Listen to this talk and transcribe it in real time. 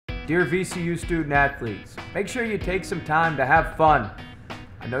dear VCU student athletes, make sure you take some time to have fun.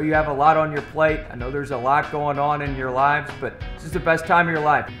 I know you have a lot on your plate. I know there's a lot going on in your lives, but this is the best time of your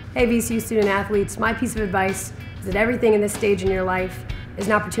life. Hey VCU student athletes, my piece of advice is that everything in this stage in your life is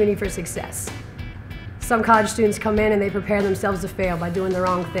an opportunity for success. Some college students come in and they prepare themselves to fail by doing the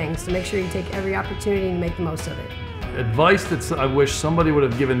wrong things, so make sure you take every opportunity and make the most of it. Advice that I wish somebody would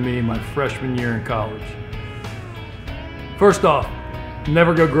have given me my freshman year in college. First off,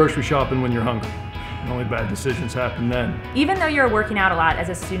 never go grocery shopping when you're hungry. Only bad decisions happen then. Even though you're working out a lot as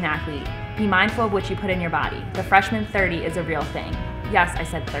a student athlete, be mindful of what you put in your body. The freshman 30 is a real thing. Yes, I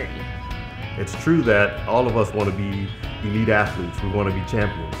said 30. It's true that all of us want to be elite athletes. We want to be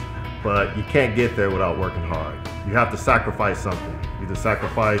champions. But you can't get there without working hard. You have to sacrifice something. You have to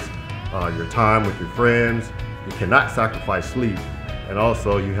sacrifice your time with your friends. You cannot sacrifice sleep. And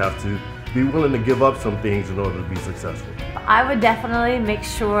also you have to be willing to give up some things in order to be successful. I would definitely make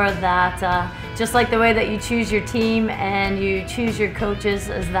sure that just like the way that you choose your team and you choose your coaches,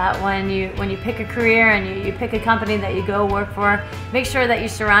 is that when you pick a career and you pick a company that you go work for, make sure that you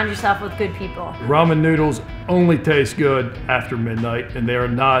surround yourself with good people. Ramen noodles only taste good after midnight, and they are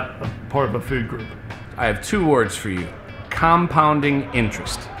not a part of a food group. I have 2 words for you: compounding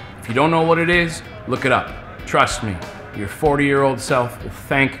interest. If you don't know what it is, look it up. Trust me, your 40-year-old self will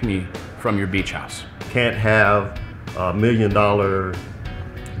thank me from your beach house. Can't have a $1 million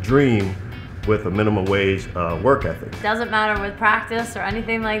dream with a minimum wage work ethic. Doesn't matter with practice or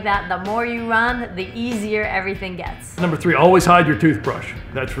anything like that. The more you run, the easier everything gets. Number 3, always hide your toothbrush.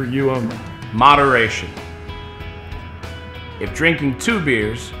 That's for you only. Moderation. If drinking 2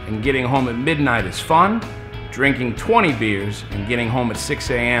 beers and getting home at midnight is fun, drinking 20 beers and getting home at 6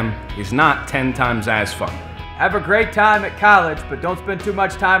 a.m. is not 10 times as fun. Have a great time at college, but don't spend too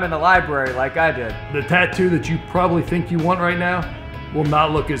much time in the library like I did. The tattoo that you probably think you want right now will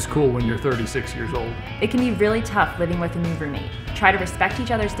not look as cool when you're 36 years old. It can be really tough living with a new roommate. Try to respect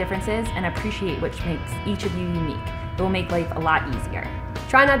each other's differences and appreciate which makes each of you unique. It will make life a lot easier.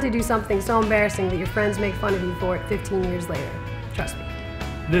 Try not to do something so embarrassing that your friends make fun of you for it 15 years later. Trust me.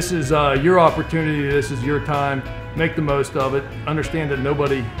 This is your opportunity. This is your time. Make the most of it. Understand that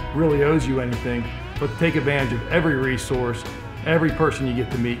nobody really owes you anything, but take advantage of every resource, every person you get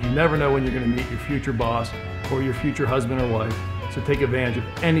to meet. You never know when you're going to meet your future boss or your future husband or wife. So take advantage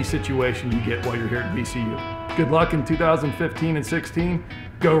of any situation you get while you're here at VCU. Good luck in 2015 and 16.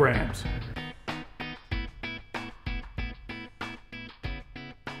 Go Rams.